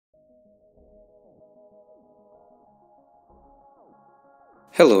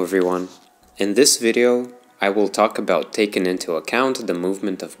Hello everyone. In this video, I will talk about taking into account the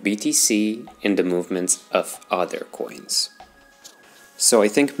movement of BTC and the movements of other coins. So I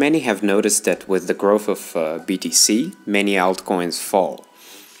think many have noticed that with the growth of BTC, many altcoins fall.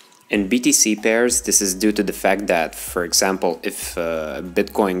 In BTC pairs, this is due to the fact that, for example, if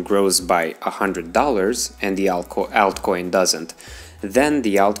Bitcoin grows by $100 and the altcoin doesn't, then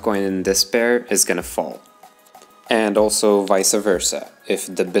the altcoin in this pair is gonna fall. And also vice versa.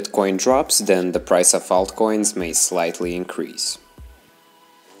 If the Bitcoin drops, then the price of altcoins may slightly increase.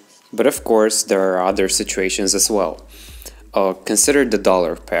 But of course, there are other situations as well. Consider the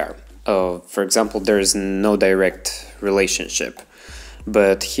dollar pair. For example, there is no direct relationship.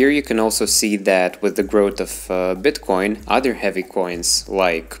 But here you can also see that with the growth of Bitcoin, other heavy coins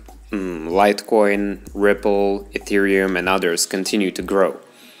like Litecoin, Ripple, Ethereum and others continue to grow.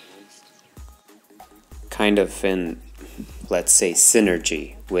 Kind of in, let's say,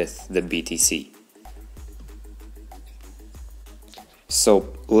 synergy with the BTC.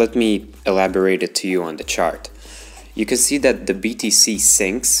 So let me elaborate it to you on the chart. You can see that the BTC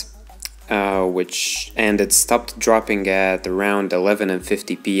sinks, and it stopped dropping at around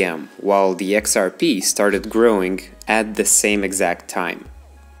 11:50 p.m., while the XRP started growing at the same exact time.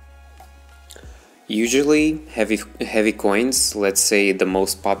 Usually, heavy coins, let's say the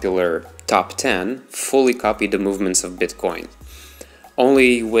most popular top 10, fully copy the movements of Bitcoin,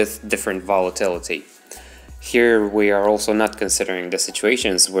 only with different volatility. Here we are also not considering the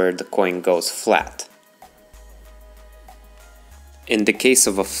situations where the coin goes flat. In the case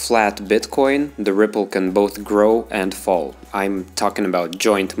of a flat Bitcoin, the ripple can both grow and fall. I'm talking about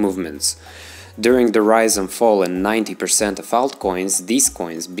joint movements. During the rise and fall in 90% of altcoins, these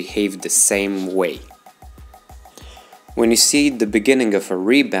coins behave the same way. When you see the beginning of a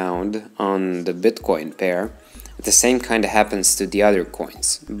rebound on the Bitcoin pair, the same kind of happens to the other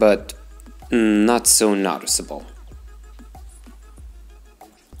coins, but not so noticeable.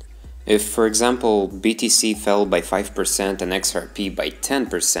 If, for example, BTC fell by 5% and XRP by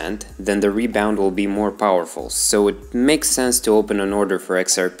 10%, then the rebound will be more powerful, so it makes sense to open an order for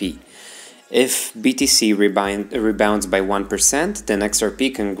XRP. If BTC rebounds by 1%, then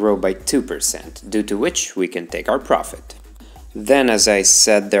XRP can grow by 2%, due to which we can take our profit. Then, as I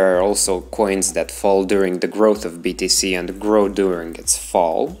said, there are also coins that fall during the growth of BTC and grow during its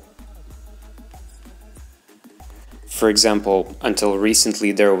fall. For example, until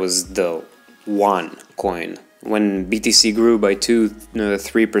recently there was the One coin. When BTC grew by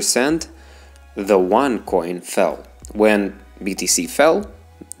 3%, the One coin fell. When BTC fell,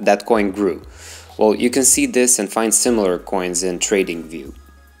 that coin grew. Well, you can see this and find similar coins in TradingView.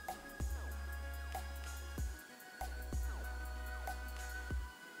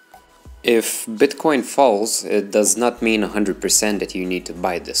 If Bitcoin falls, it does not mean 100% that you need to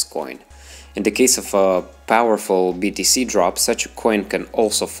buy this coin. In the case of a powerful BTC drop, such a coin can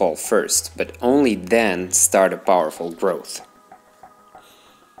also fall first, but only then start a powerful growth.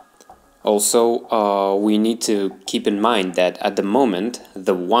 Also, we need to keep in mind that at the moment,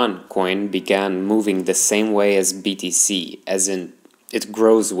 the One coin began moving the same way as BTC, as in it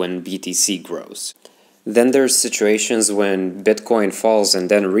grows when BTC grows. Then there's situations when Bitcoin falls and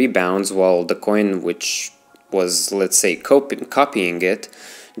then rebounds while the coin which was, let's say, copying it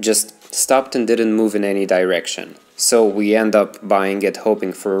just stopped and didn't move in any direction. So we end up buying it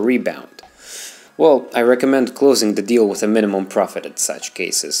hoping for a rebound. Well, I recommend closing the deal with a minimum profit in such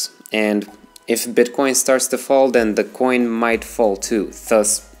cases. And if Bitcoin starts to fall, then the coin might fall too,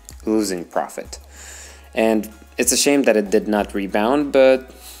 thus losing profit. And it's a shame that it did not rebound,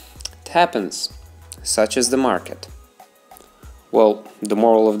 but it happens. Such is the market. Well, the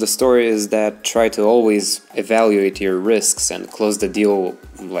moral of the story is that try to always evaluate your risks and close the deal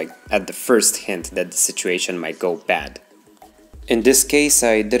like at the first hint that the situation might go bad. In this case,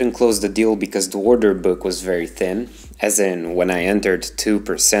 I didn't close the deal because the order book was very thin, as in when I entered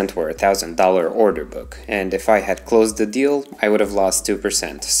 2% were $1,000 order book, and if I had closed the deal, I would have lost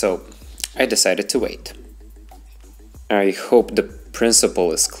 2%, so I decided to wait. I hope the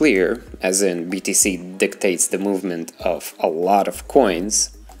principle is clear, as in BTC dictates the movement of a lot of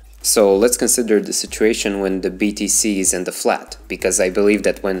coins. So let's consider the situation when the BTC is in the flat, because I believe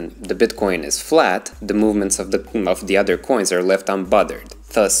that when the Bitcoin is flat, the movements of the other coins are left unbothered,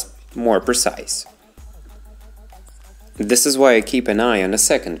 thus more precise. This is why I keep an eye on a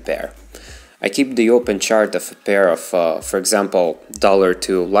second pair. I keep the open chart of a pair of, for example, dollar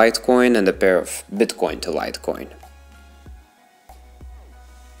to Litecoin and a pair of Bitcoin to Litecoin.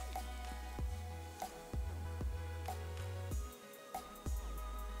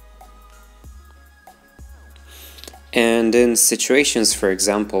 And in situations, for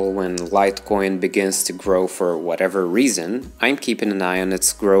example, when Litecoin begins to grow for whatever reason, I'm keeping an eye on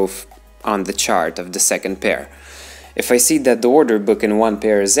its growth on the chart of the second pair. If I see that the order book in one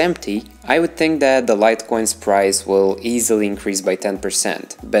pair is empty, I would think that the Litecoin's price will easily increase by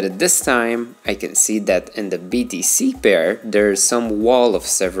 10%. But at this time, I can see that in the BTC pair, there's some wall of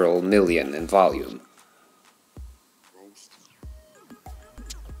several million in volume.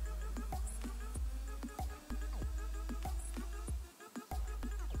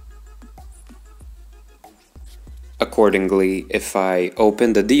 Accordingly, if I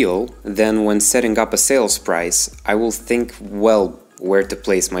open the deal, then when setting up a sales price, I will think well where to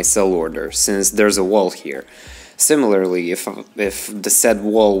place my sell order, since there's a wall here. Similarly, if the said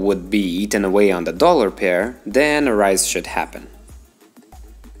wall would be eaten away on the dollar pair, then a rise should happen.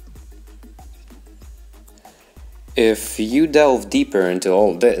 If you delve deeper into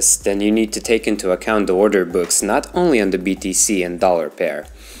all this, then you need to take into account the order books not only on the BTC and dollar pair,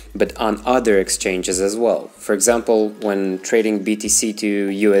 but on other exchanges as well. For example, when trading BTC to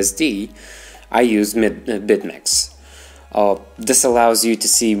USD, I use BitMEX. This allows you to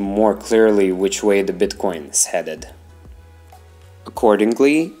see more clearly which way the Bitcoin is headed.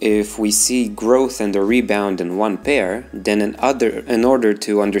 Accordingly, if we see growth and a rebound in one pair, then in order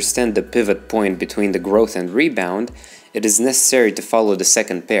to understand the pivot point between the growth and rebound, it is necessary to follow the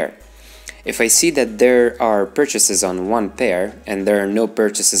second pair. If I see that there are purchases on one pair and there are no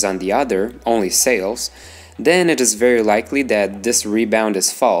purchases on the other, only sales, then it is very likely that this rebound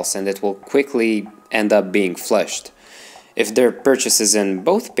is false and it will quickly end up being flushed. If there are purchases in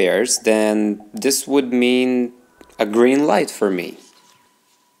both pairs, then this would mean a green light for me.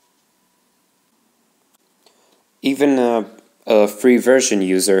 Even a free version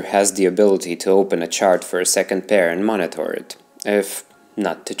user has the ability to open a chart for a second pair and monitor it, if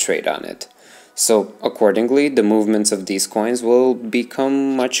not to trade on it. So accordingly, the movements of these coins will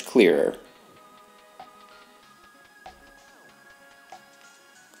become much clearer.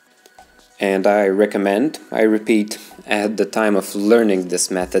 And I repeat, at the time of learning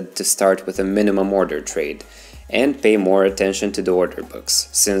this method, to start with a minimum order trade and pay more attention to the order books,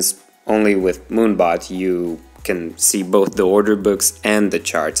 since only with Moonbot you can see both the order books and the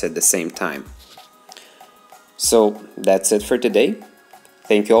charts at the same time. So that's it for today.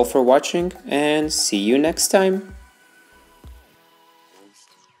 Thank you all for watching and see you next time.